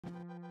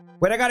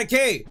Wait, I got a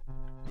key.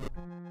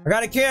 I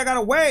got a key. I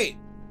gotta wait.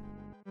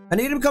 I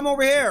need him to come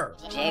over here.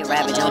 J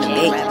Rabbit on the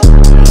beat.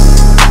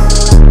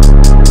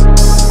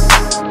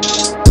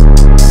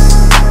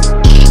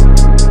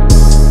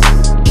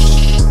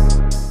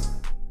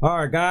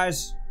 Alright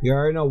guys, you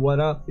already know what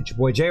up. It's your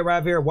boy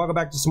J-Rav here. Welcome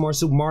back to some more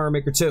Super Mario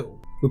Maker 2.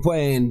 We're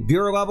playing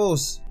viewer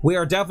levels. We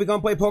are definitely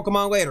gonna play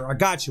Pokemon later. I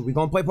got you. We're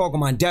gonna play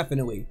Pokemon,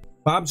 definitely.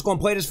 But I'm just gonna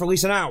play this for at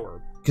least an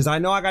hour, because I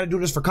know I gotta do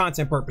this for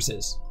content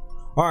purposes.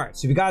 Alright,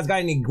 so if you guys got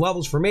any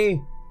levels for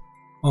me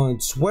on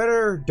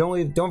Twitter,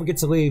 don't forget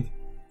to leave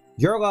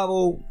your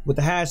level with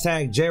the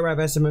hashtag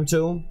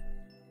JRavSMM2.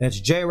 That's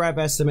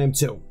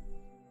JRavSMM2.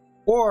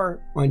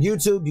 Or on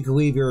YouTube, you can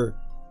leave your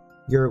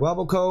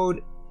level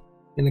code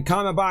in the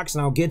comment box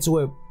and I'll get to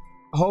it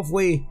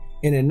hopefully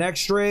in the next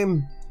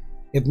stream.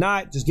 If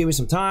not, just give me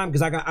some time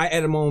because I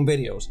edit my own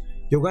videos.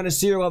 You're gonna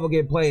see your level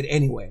get played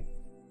anyway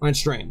on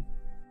stream.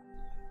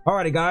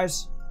 Alrighty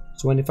guys,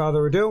 so without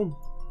further ado,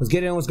 let's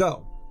get in, let's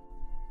go.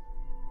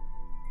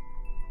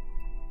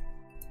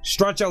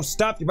 Strut your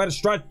stuff, you better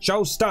strut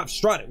your stuff,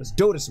 strut it. Let's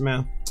do this,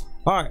 man.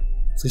 Alright,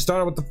 let's get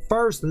started with the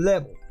first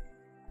level.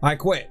 I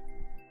quit.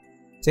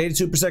 It's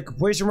 82%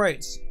 completion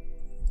rates.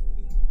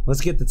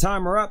 Let's get the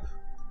timer up.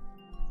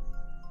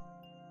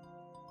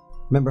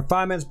 Remember,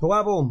 5 minutes per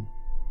level.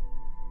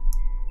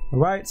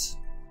 Alright.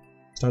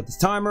 Start this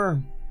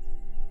timer.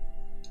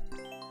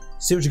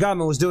 See what you got,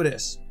 man. Let's do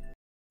this.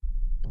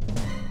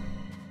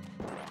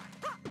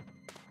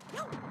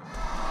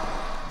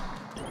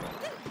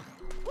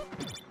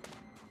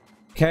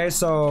 Okay,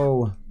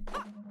 so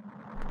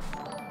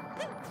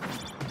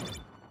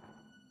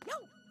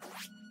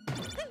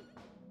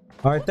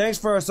alright, thanks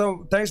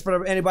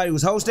for anybody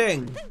who's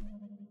hosting.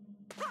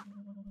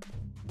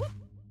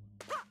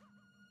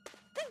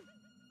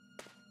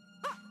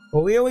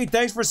 Oioi,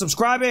 thanks for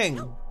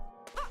subscribing.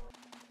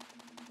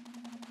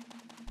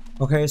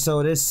 Okay,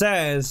 so this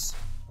says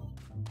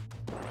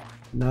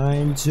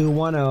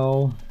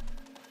 9210.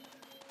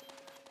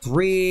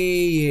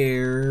 3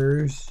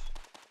 years.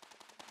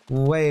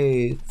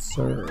 Wait,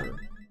 sir.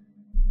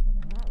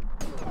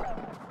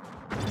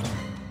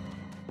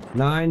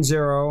 90.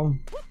 Alright.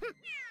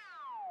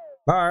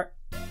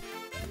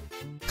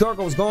 Kirko,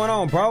 what's going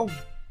on, bro?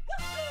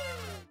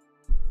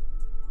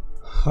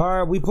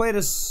 Alright, we play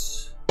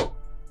this.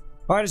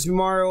 Alright, it's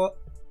Mario.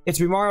 It's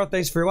Mario.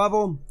 Thanks for your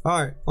level.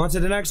 Alright, on to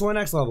the next one,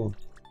 next level.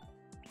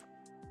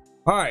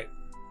 Alright.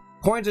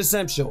 Coins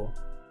essential.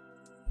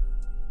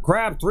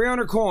 Grab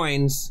 300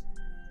 coins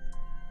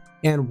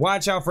and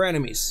watch out for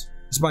enemies.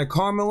 It's by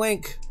Karma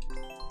Link.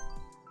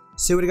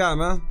 See what he got,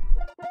 man.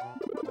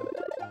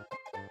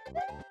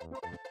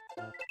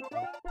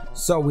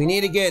 So we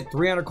need to get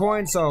 300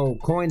 coins, so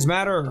coins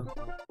matter.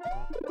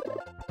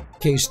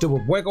 Okay,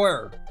 stupid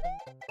wiggler.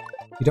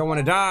 You don't want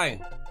to die.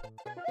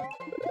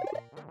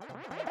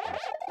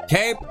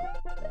 Cape.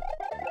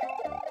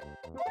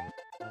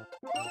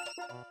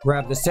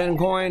 Grab the 10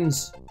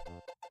 coins.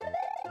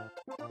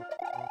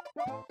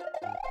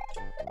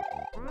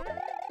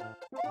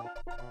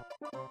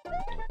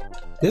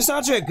 This is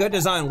actually a good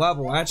design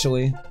level,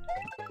 actually.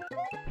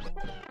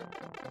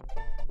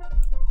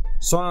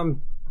 So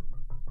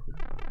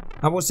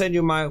I will send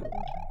you my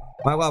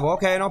level.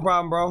 Okay, no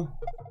problem, bro.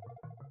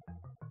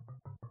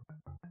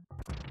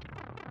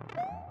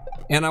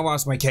 And I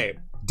lost my cape.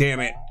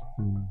 Damn it.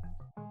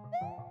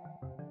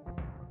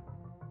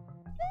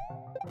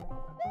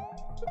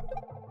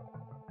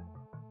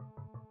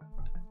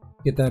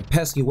 Get that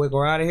pesky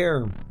wiggler out of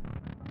here.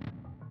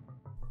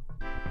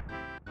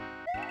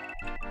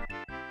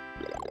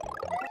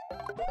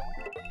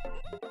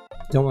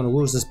 Don't want to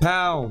lose this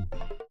pal.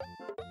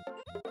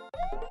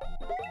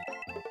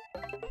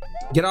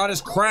 Get all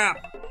this crap.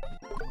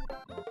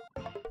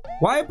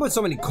 Why I put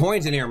so many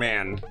coins in here,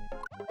 man?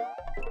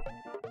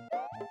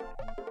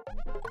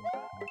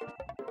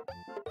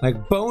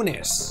 Like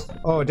bonus.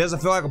 Oh, it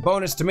doesn't feel like a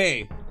bonus to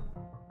me.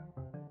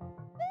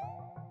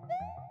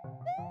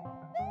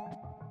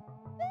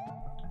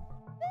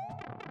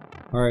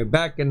 All right,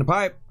 back in the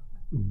pipe.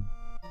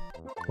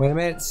 Wait a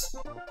minute.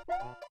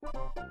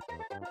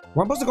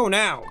 Where am I supposed to go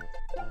now?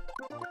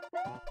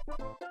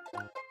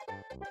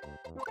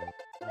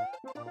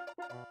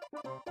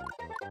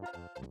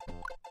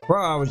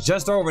 Bro, I was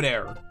just over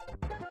there.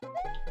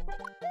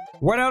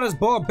 Where the hell does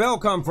Bullet Bill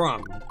come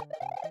from?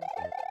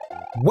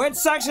 What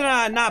section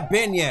have I not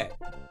been yet?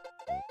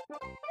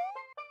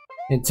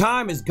 And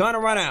time is gonna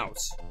run out.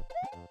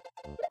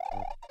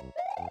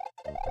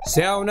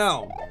 See, I don't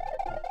know.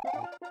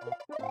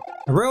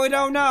 I really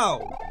don't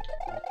know.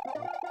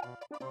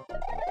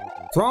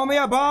 Throw me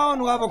a bone,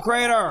 level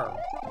creator.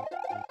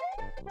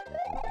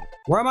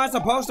 Where am I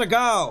supposed to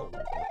go?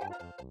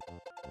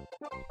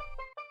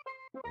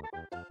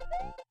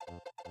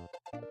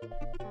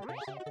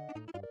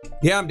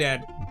 Yeah, I'm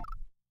dead.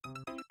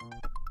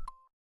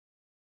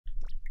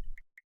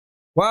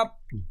 Well,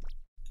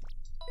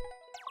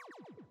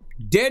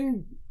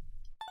 you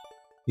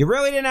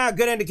really didn't have a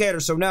good indicator,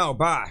 so no,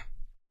 bye.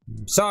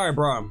 Sorry,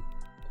 bro.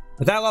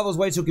 But that level's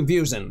way too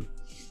confusing.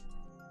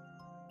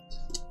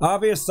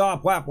 Obvious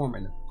soft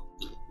platforming.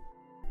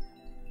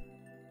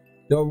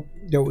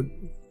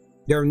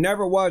 There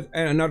never was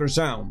another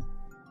sound.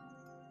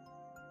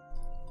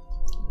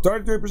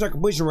 33%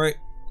 completion rate.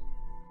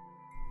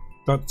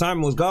 Thought the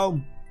time was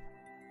go.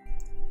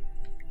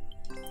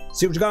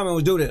 See what you got, man.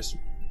 Let's do this.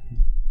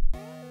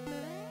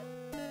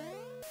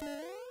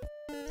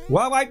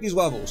 Well, I like these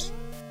levels.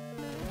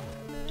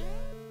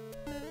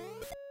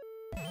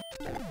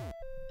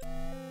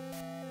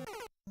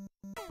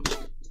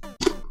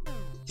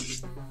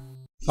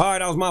 Alright,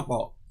 that was my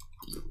fault.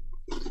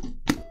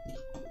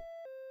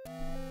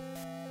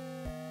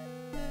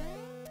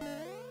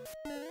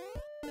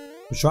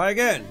 Let's try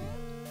again.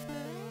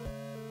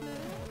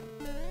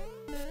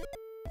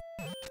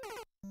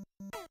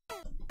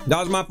 That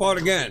was my fault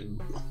again.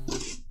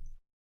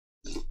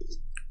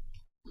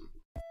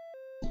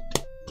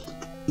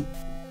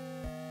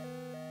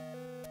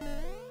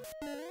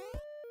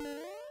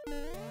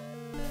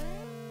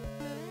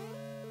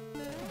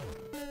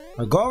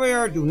 Now go over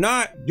here, do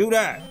not do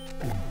that.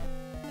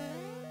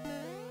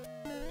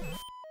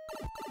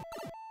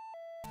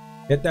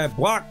 Hit that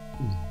block.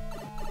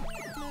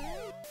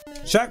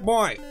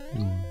 Checkpoint.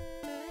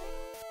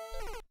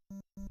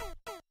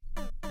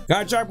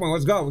 Got a checkpoint,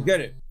 let's go, let's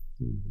get it.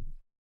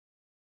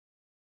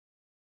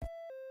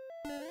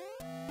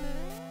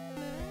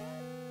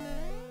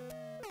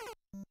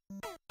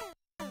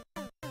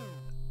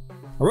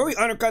 I really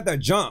undercut that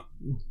jump.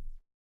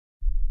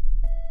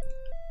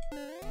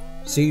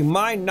 See,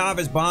 my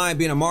novice behind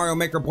being a Mario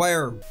Maker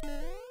player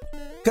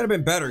could have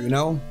been better, you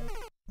know?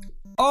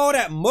 Oh,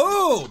 that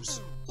moves!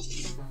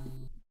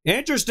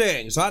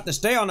 Interesting, so I have to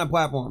stay on that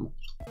platform.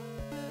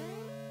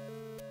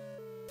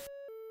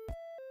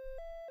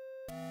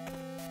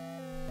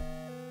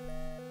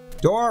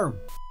 Door.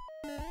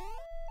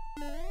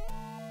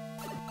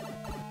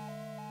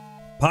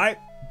 Pipe.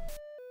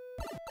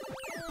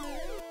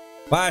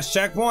 Last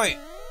checkpoint.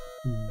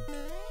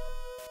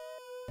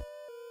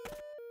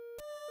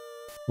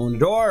 On the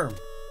door.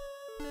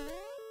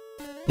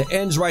 The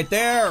end's right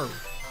there.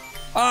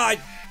 Ah,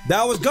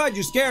 that was good.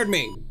 You scared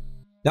me.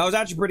 That was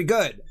actually pretty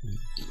good.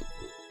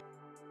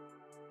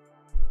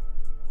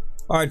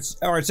 All right,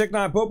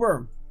 Tik-Tok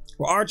Pooper.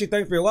 Well, Archie,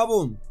 thanks for your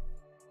level.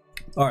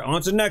 All right,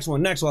 on to the next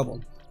one. Next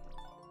level.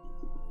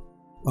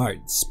 All right,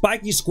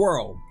 Spiky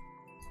Squirrel.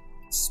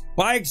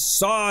 Spike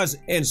saws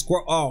and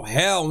squirrel. Oh,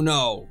 hell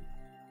no.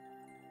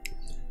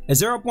 At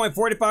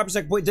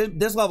 0.45%,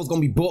 this level's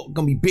gonna be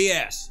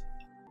BS.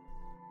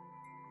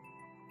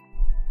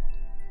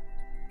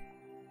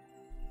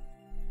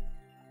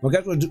 Well,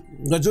 guess what?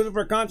 Let's do it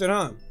for content,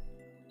 huh?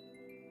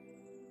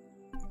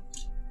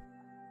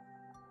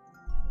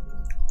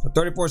 A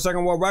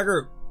 34-second world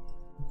record.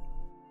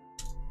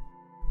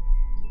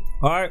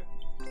 All right.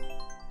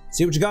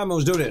 See what you got, man.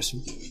 Let's do this.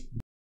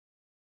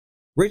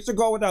 Reach the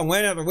goal without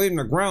landing after leaving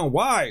the ground.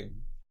 Why?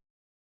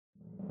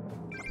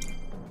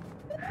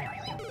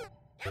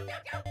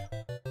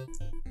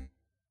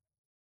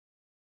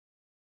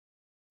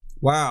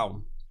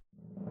 Wow.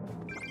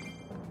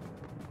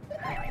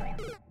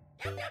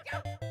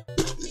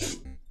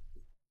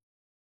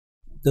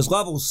 This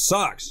level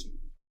sucks.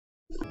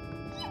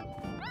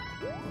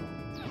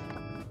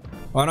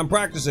 Alright, I'm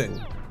practicing.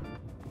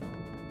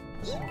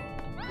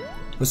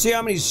 Let's see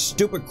how many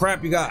stupid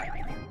crap you got.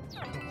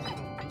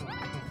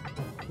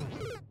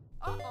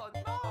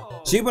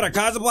 See, but a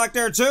Kaza Block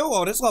there too?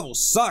 Oh, this level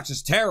sucks.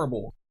 It's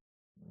terrible.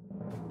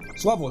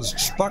 This level is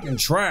fucking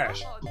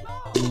trash.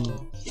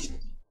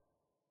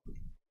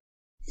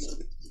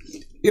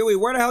 Ewy,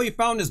 where the hell you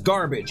found this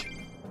garbage?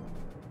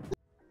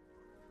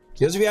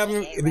 Just if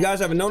you guys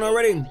haven't known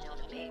already,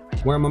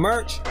 wearing my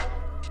merch.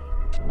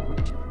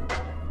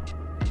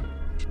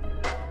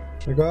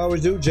 Like I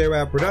always do,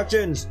 J-Rap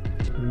Productions.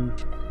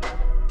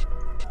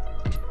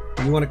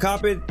 You want to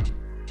copy it?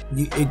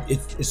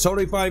 It's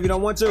totally fine if you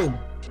don't want to.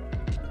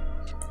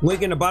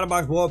 Link in the bottom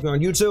box below if you're on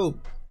YouTube.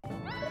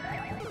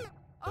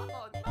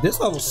 This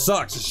level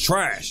sucks. It's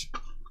trash.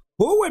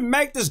 Who would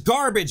make this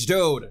garbage,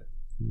 dude?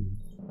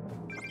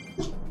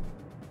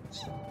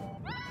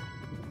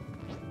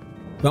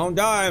 Don't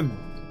die.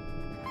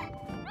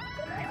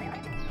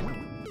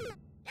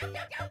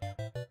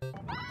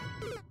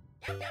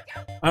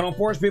 I don't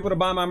force people to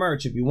buy my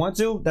merch. If you want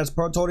to, that's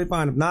totally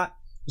fine. If not,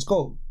 it's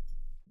cool.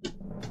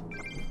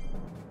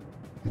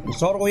 It's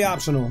totally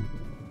optional.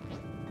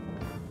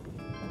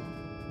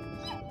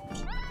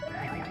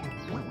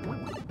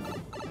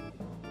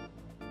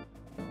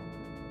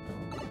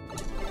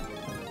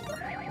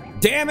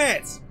 Damn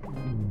it!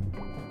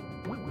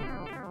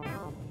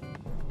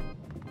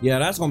 Yeah,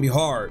 that's gonna be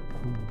hard.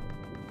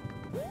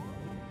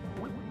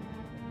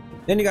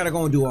 Then you gotta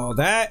go and do all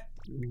that.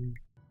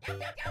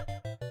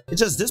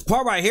 It's just this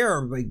part right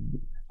here, like,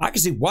 I can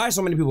see why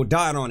so many people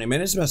died on it,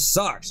 man. This just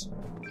sucks.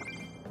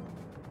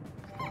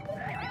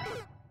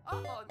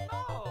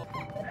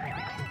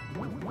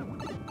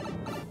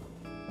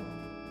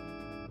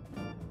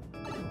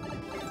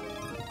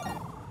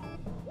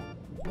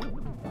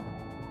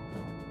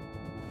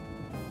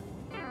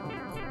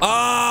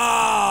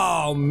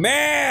 Oh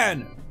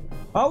man!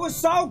 I was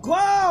so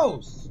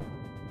close!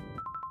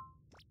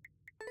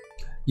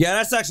 Yeah,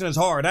 that section is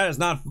hard. That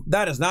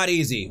is not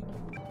easy.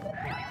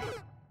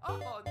 Oh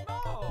no!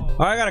 Alright,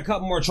 I got a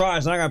couple more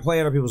tries and I gotta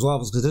play other people's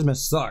levels because this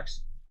mess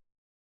sucks.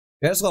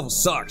 Yeah, this level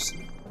sucks.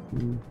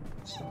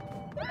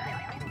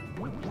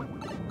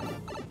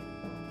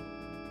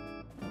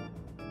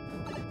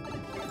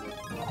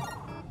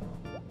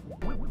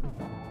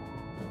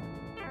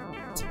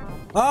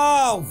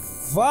 Oh,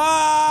 fudge!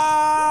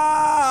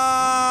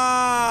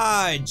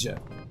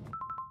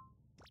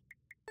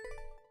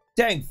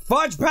 Dang,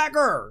 fudge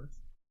packer!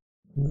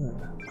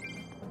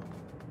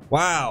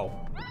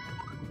 Wow.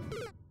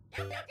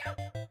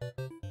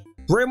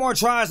 3 more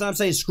tries and I'm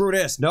saying screw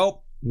this.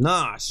 Nope.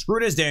 Nah, screw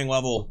this dang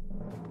level.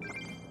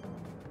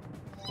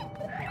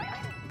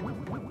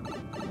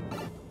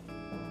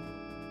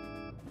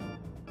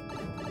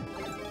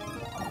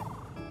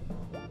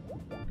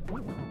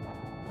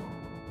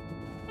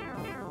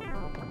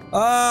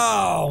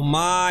 Oh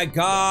my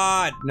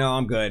god. No,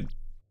 I'm good.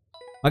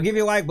 I'll give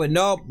you a like, but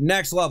nope.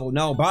 Next level.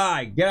 No,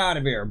 bye. Get out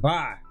of here.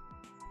 Bye.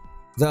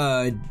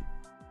 The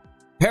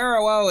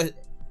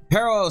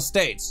parallel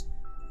states.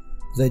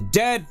 The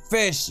dead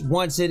fish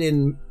wanted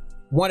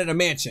a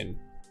mansion.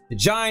 The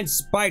giant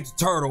spiked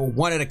turtle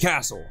wanted a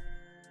castle.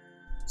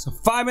 It's a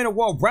 5-minute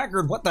world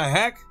record. What the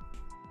heck?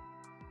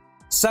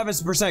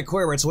 7%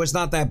 clear rate, so it's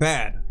not that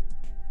bad.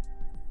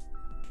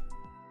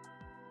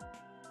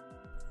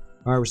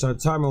 All right, we start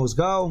the timer. Let's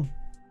go.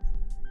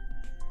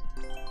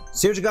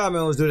 See what you got,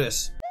 man. Let's do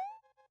this.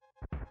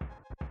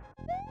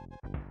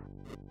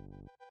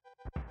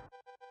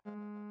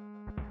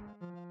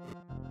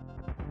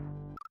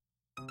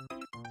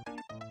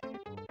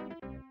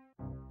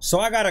 So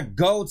I gotta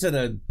go to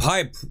the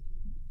pipe.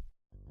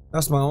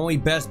 That's my only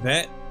best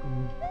bet.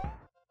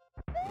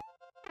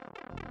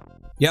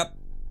 Yep.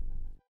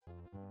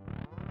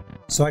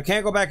 So I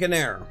can't go back in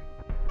there.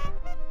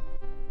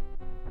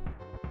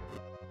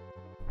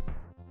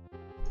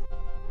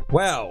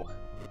 Well,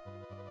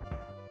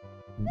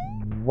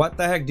 what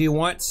the heck do you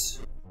want?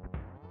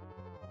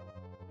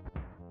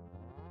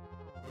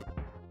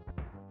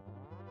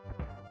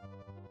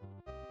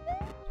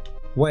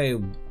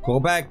 Wait, go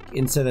back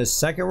into the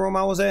second room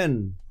I was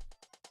in.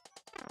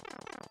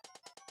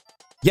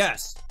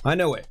 Yes, I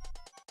knew it.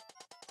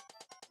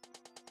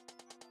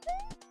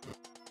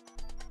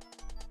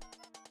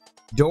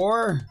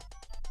 Door.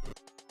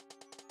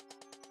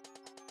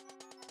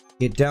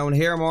 Get down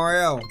here,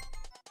 Mario.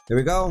 Here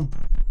we go.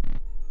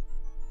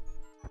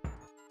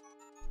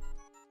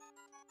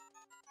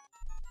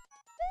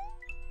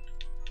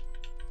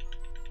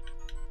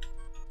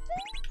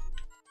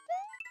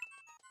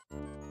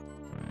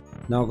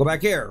 Now go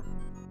back here.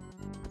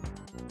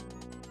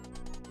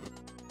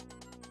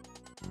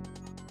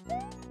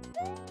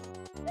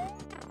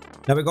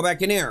 Now we go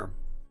back in here.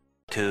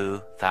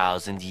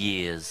 2,000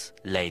 years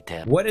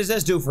later. What does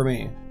this do for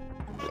me?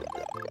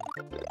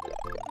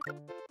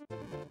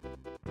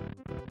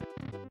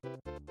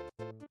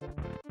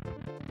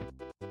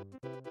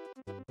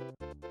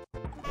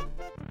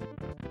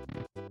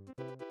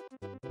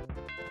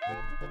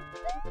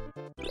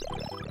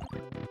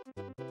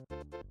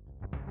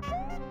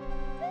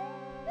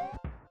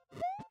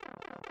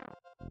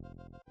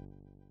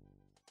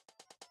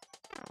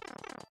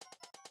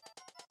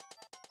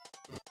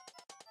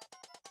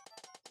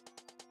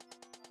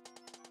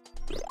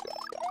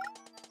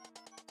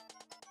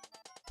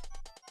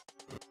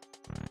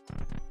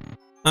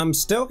 I'm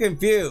still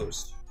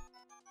confused.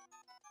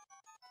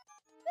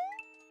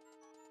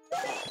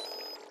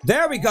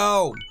 There we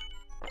go.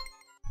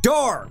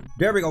 Door.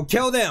 There we go.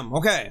 Kill them.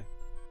 Okay.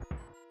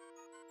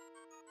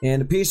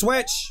 And the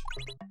P-switch.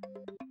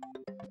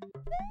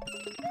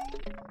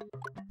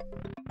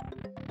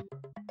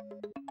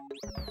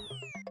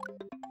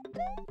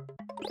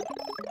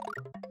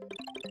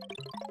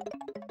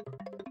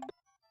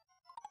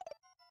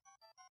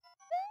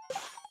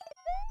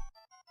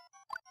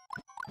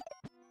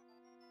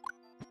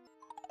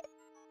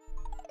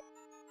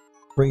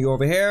 Bring you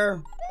over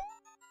here.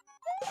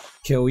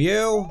 Kill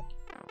you.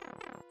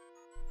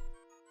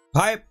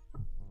 Pipe.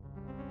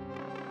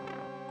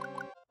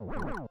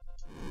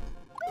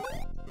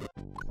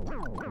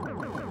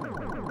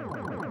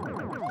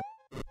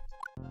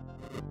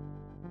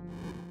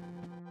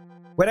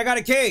 Wait, I got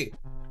a key.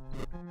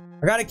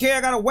 I got a key.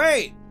 I gotta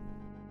wait.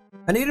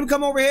 I need him to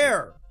come over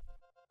here.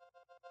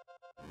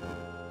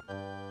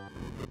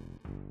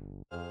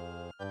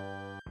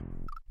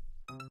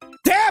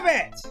 Damn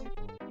it!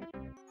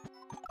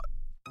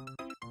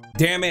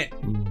 Damn it.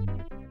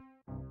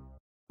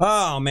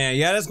 Oh, man.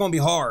 Yeah, that's gonna be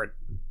hard.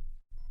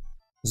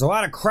 There's a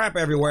lot of crap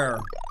everywhere.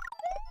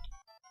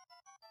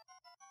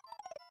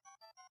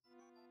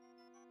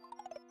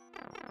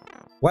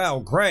 Well,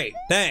 great.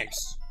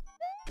 Thanks.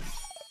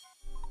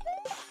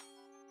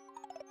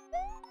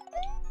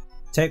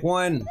 Take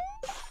one.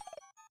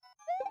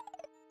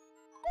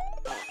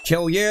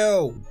 Kill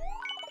you.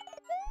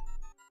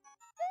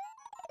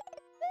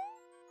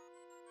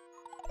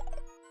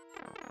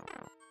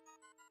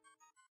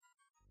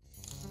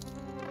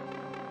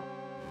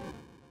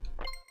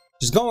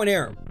 Just go in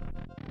here.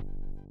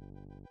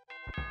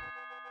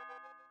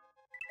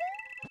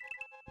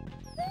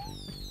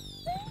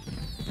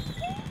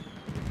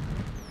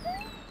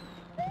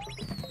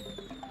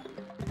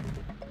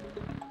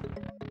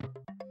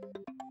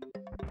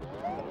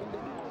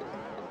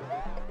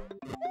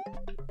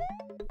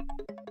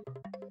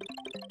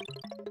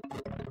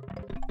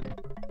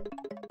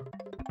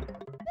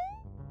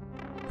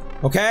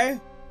 Okay?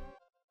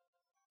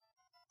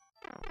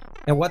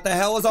 And what the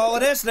hell is all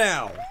of this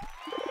now?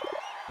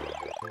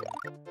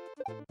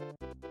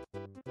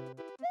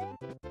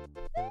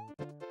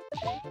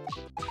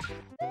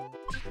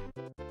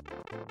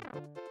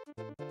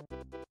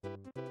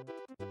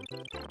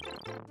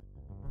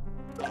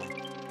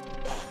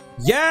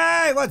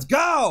 Yay! Let's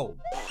go!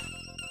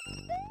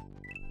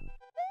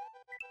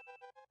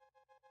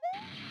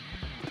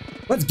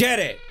 Let's get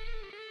it!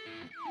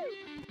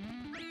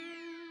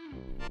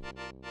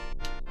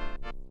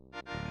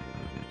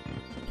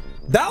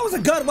 That was a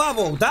good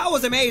level. That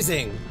was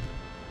amazing.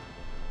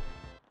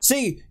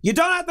 See, you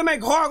don't have to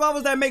make hard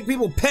levels that make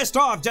people pissed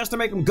off just to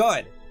make them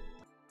good.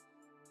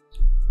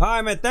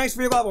 Alright, man. Thanks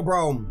for your level,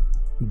 bro.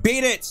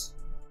 Beat it.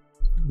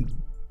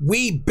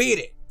 We beat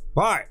it.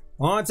 Alright.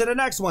 On to the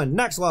next one.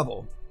 Next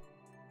level.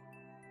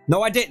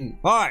 No, I didn't.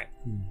 Alright.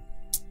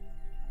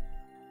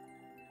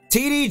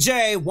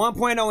 TDJ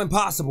 1.0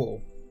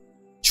 Impossible.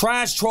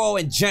 Trash, Troll,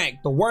 and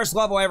Jank. The worst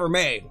level ever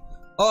made.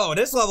 Oh,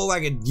 this level,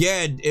 like,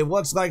 it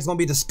looks like it's gonna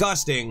be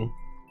disgusting.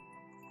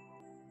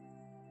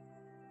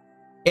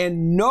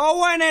 And no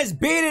one has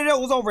beat it. It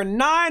was over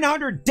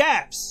 900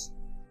 deaths.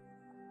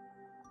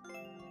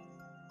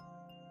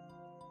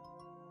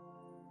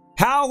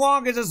 How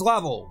long is this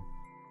level?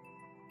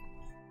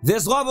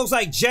 This level's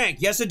like jank.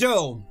 Yes, it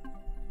do.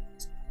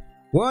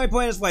 We're only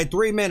playing this for like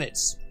 3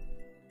 minutes.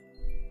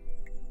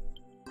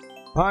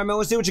 All right, man.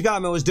 Let's see what you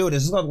got, man. Let's do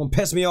this. This level gonna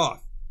piss me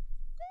off.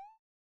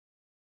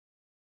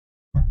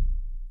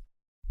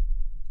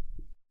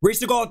 Reach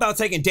the goal without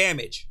taking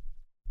damage.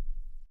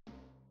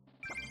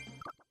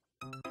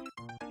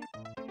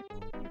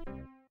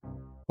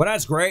 Well,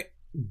 that's great.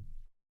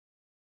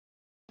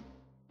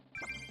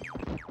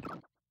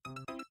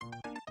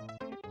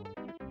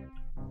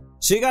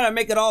 So you gotta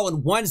make it all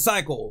in one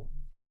cycle.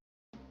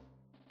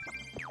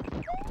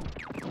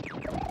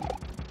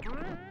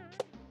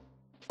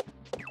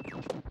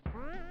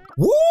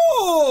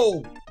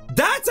 Whoa!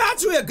 That's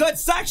actually a good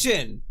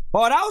section.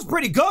 Oh, that was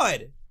pretty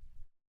good.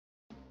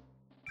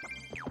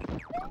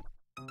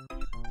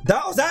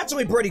 That was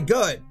actually pretty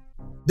good.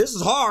 This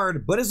is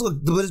hard, but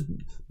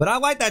but I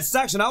like that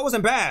section. That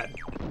wasn't bad.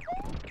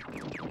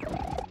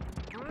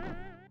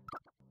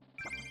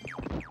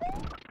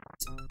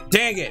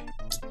 Dang it.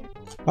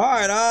 All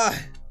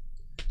right,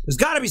 there's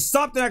got to be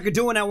something I could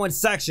do in that one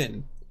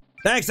section.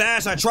 Thanks,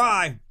 Ash. I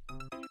try.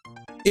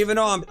 Even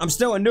though I'm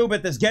still a noob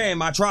at this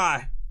game, I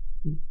try.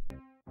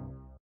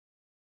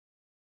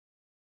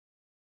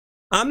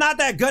 I'm not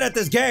that good at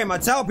this game. I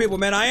tell people,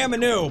 man, I am a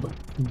noob.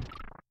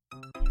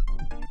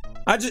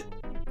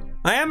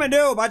 I am a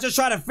noob. I just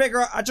try to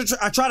figure. I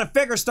try to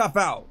figure stuff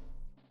out.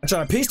 I try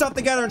to piece stuff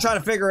together and try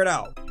to figure it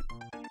out.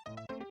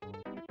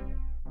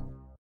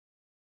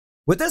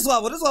 With this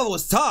level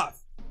is tough.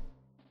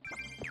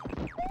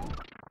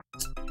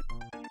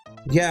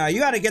 Yeah, you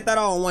got to get that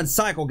all in one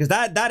cycle because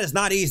that is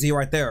not easy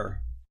right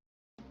there.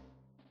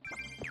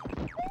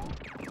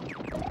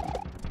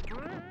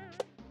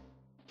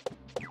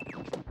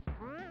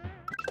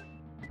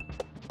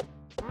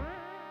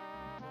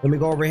 Let me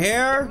go over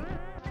here.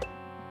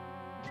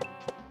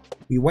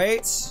 We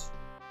wait.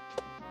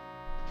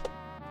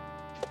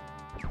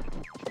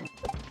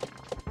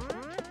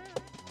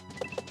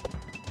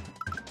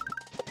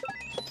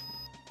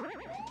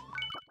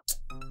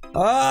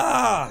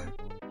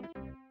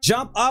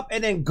 Jump up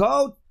and then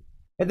go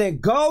to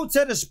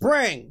the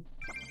spring.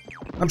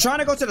 I'm trying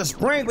to go to the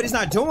spring, but he's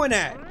not doing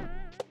that.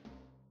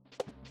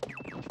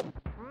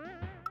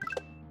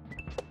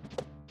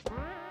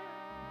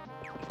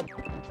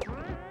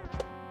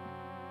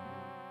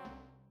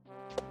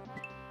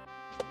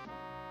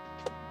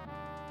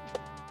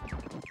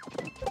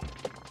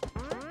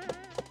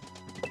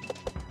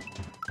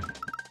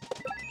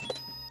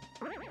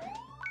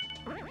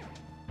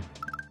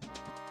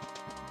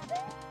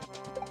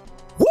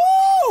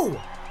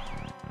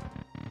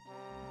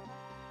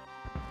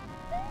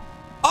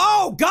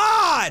 Oh,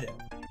 God!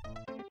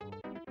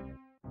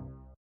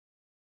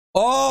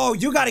 Oh,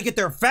 you gotta get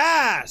there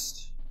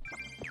fast!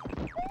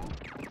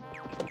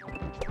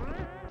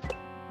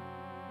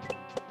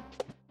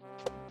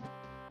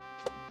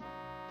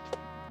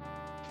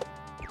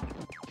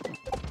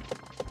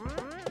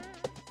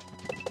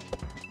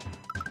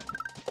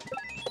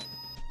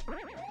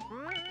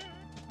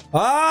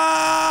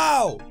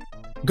 Oh!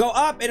 Go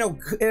up and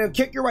it'll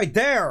kick you right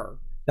there.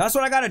 That's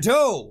what I gotta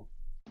do.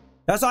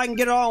 That's how I can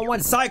get it all in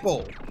one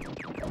cycle.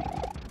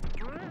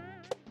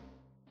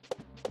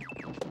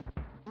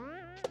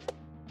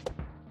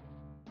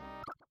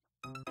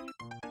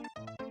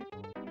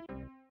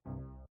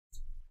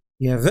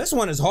 Yeah, this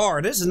one is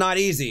hard. This is not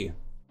easy.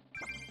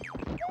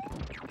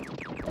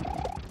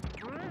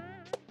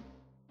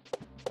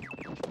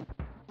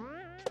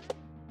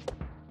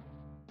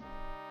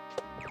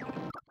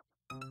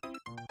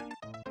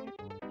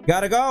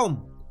 Gotta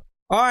go.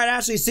 All right,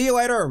 Ashley, see you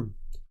later.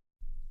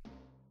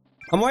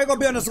 I'm only gonna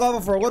be on this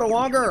level for a little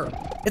longer.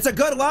 It's a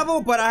good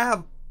level, but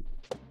I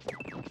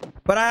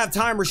have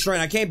time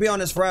restraint. I can't be on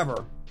this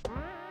forever.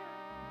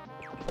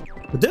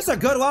 But this is a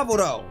good level,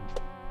 though.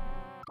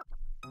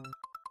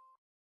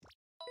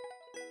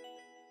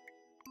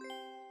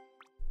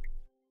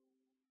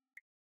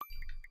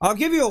 I'll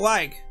give you a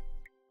like.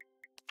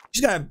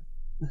 You just gotta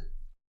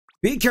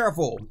be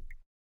careful.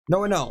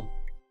 No.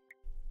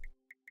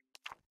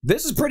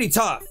 This is pretty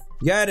tough.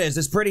 Yeah, it is.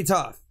 It's pretty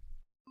tough.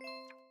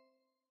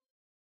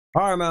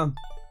 All right, man.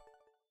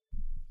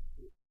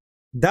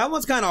 That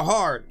one's kind of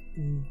hard.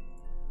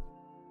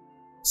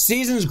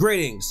 Season's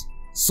greetings.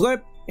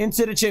 Slip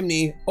into the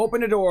chimney,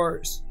 open the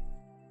doors,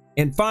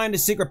 and find the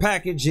secret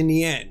package in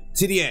the end.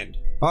 To the end.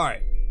 All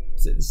right.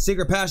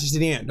 Secret passage to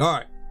the end. All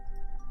right.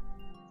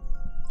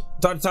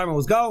 Start the timer.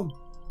 Let's go.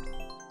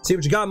 See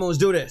what you got, man. Let's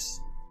do this.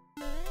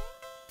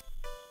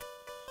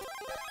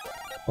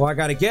 Oh, I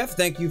got a gift.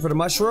 Thank you for the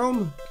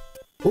mushroom.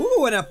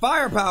 Ooh, and a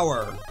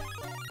firepower.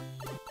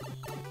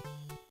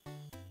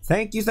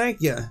 Thank you,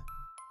 thank you.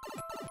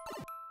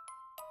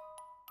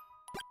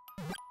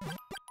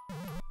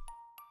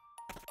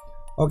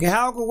 Okay,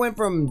 how it went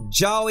from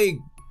jolly,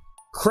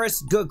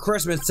 good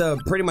Christmas to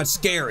pretty much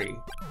scary.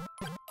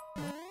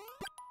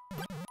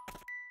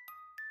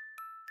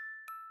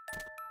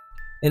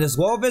 And it's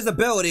low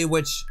visibility,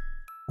 which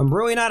I'm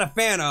really not a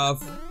fan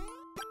of.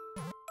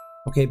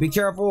 Okay, be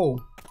careful.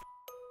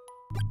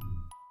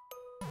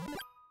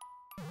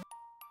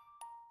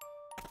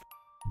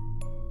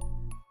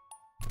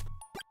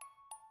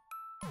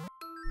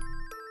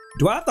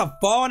 Do I have to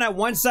fall in that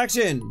one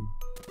section?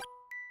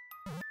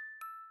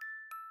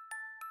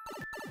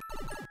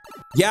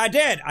 Yeah, I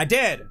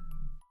did.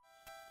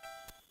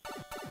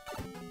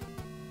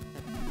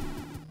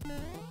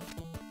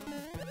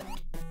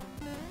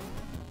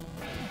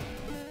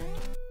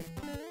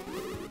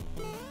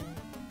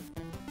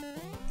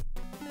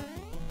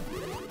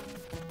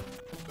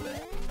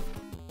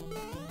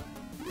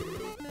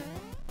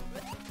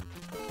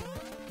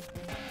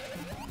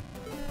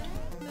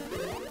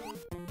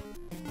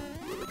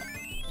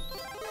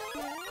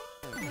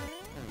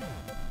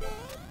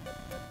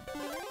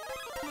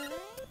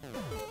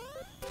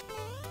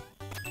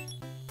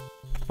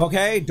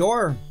 Okay,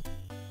 door.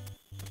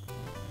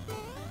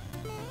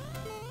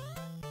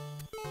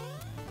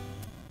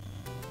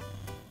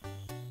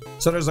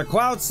 So there's a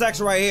cloud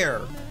section right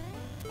here.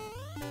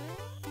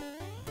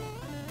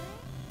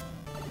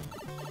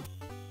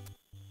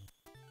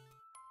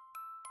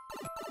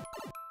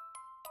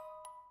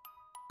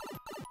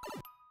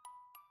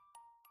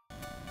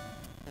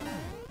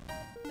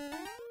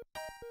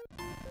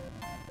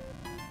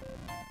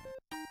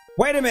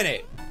 Wait a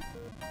minute.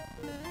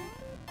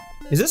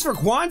 Is this for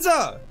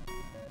Kwanzaa?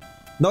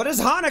 No, this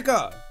is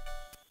Hanukkah.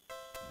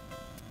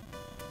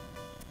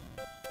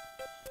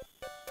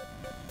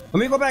 Let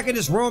me go back in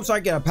this room so I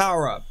get a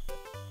power up.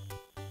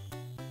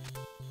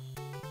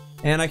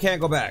 And I can't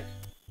go back.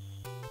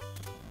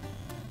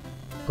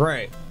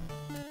 Great.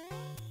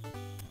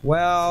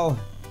 Well.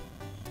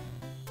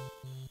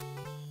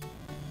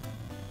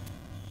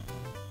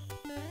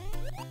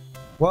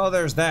 Well,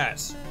 there's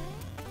that.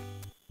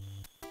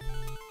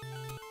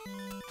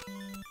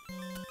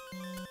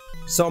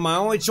 So my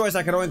only choice,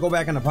 I can only go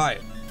back in the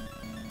pipe.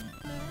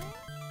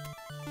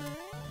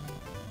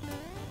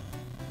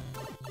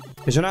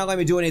 Because you're not letting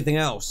me do anything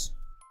else.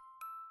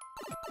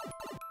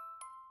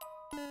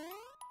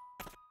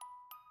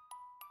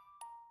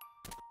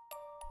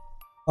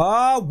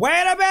 Oh,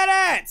 wait a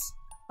minute!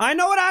 I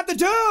know what I have to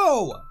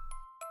do!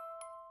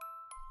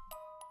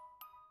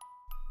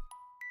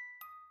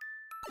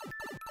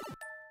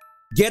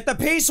 Get the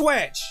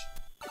P-switch!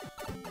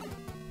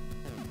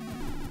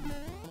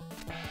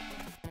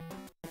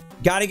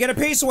 Gotta get a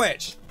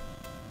P-switch.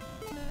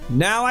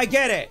 Now I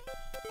get it.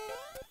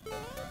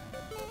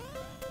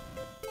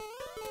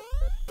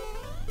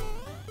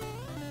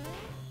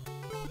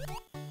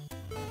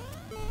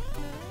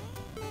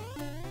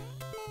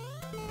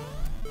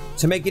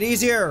 To make it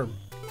easier.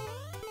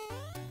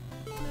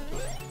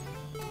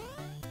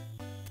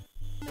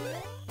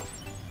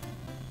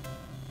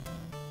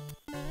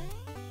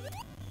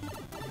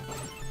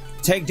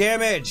 Take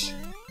damage.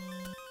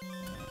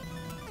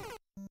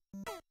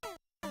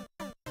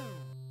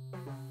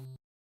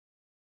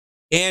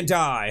 And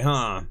die,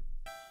 huh?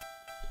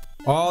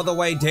 All the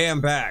way damn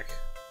back.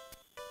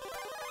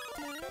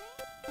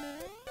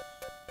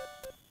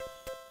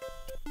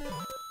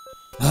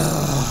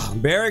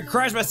 Merry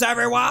Christmas,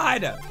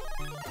 everyone!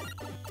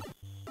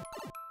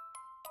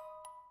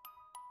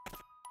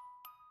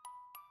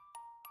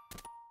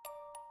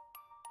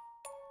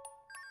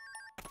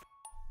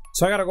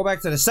 So I gotta go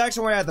back to the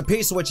section where I have the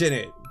P-switch in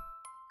it.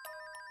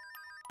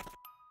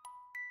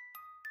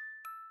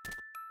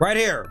 Right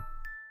here.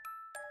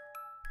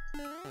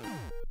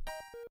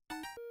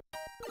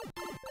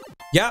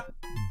 Yep.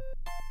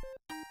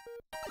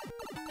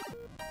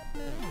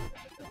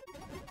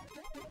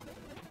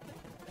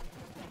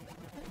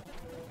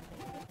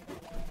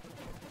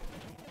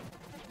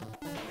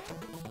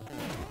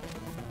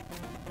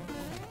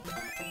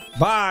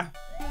 Bye.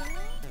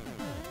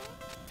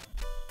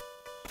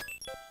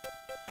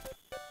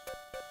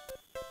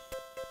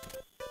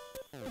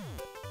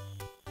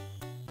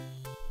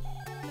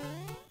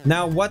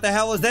 Now, what the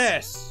hell is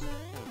this?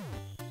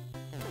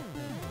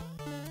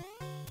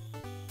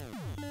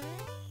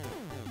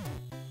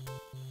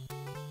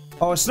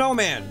 Oh, a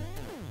snowman.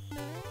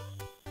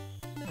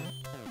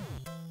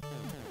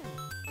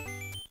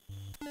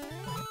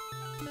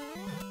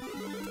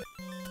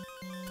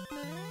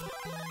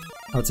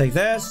 I'll take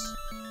this.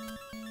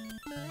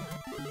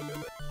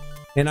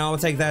 And I'll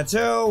take that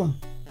too.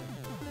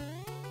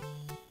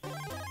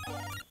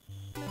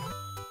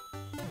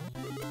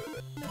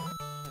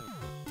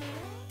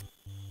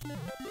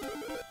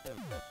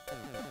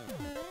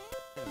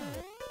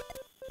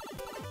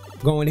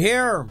 Going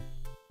here.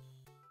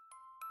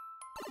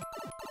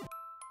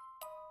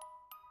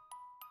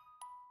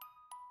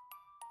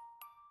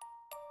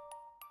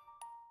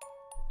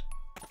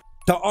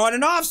 The on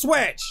and off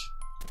switch.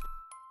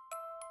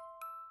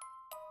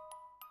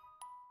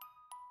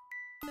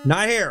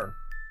 Not here.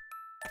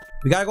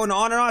 We gotta go in the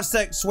on and off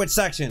switch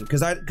section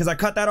because I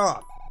cut that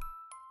off.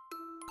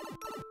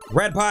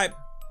 Red pipe.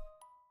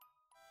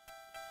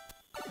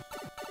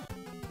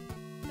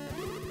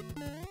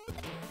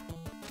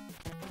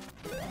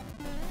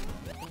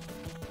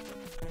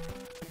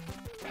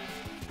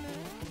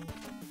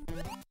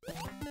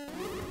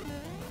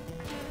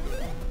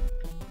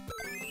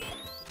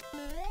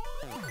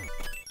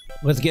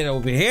 Let's get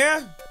over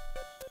here.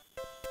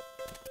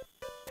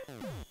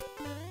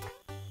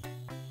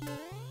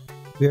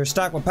 We are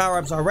stocked with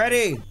power-ups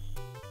already.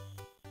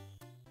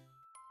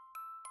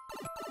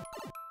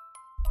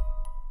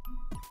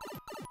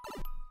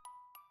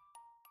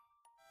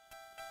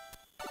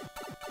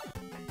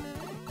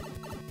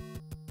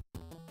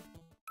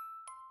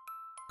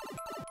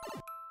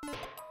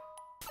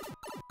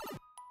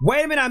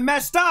 Wait a minute, I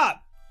messed up.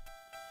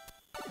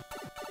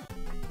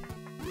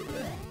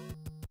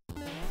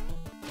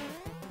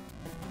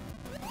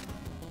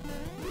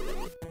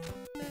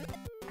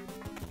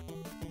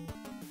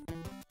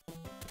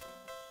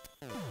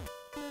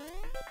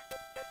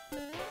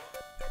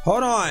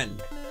 Hold on.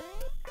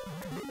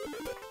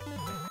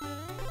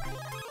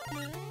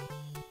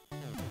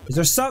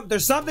 Is there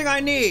there's something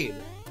I need.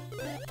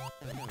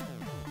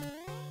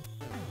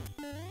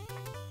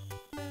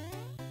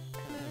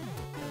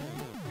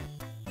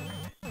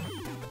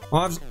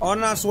 On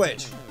and off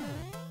switch.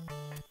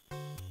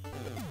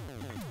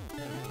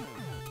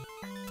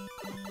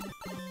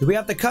 Do we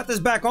have to cut this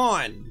back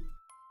on?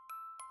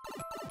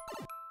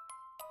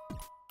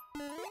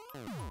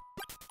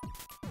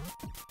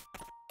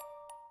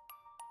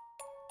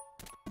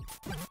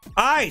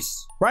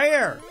 Ice! Right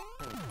here!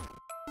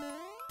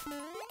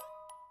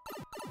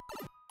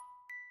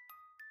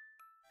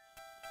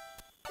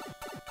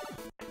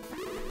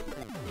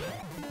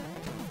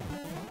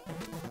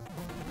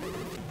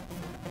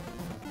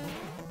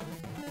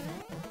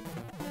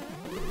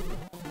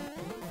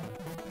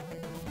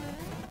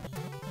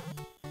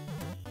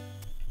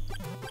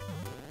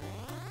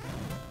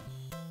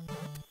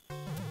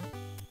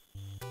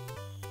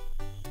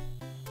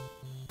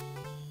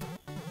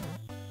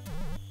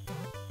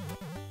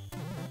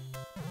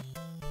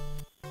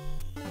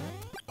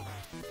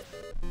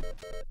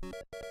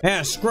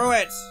 Yeah, screw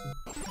it.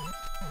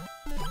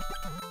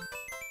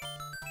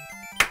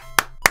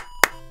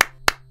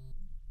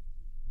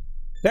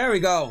 There we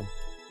go.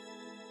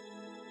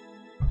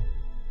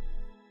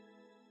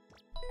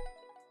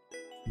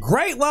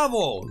 Great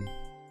level.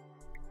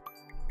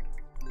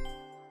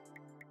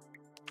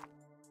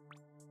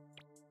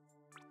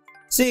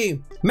 See,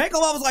 make a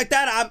levels like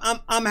that,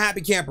 I'm a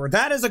happy camper.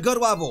 That is a good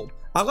level.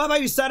 I love how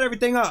you set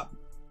everything up.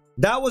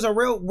 That was a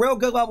real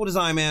good level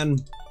design, man.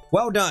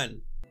 Well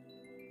done.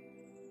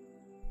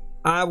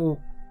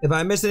 If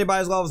I missed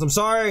anybody's levels, I'm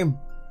sorry.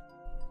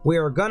 We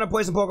are gonna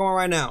play some Pokemon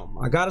right now.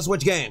 I gotta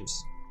switch games.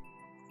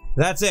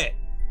 That's it.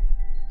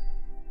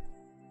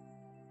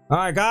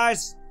 Alright,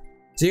 guys.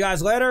 See you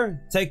guys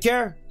later. Take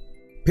care.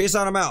 Peace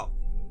out. I'm out.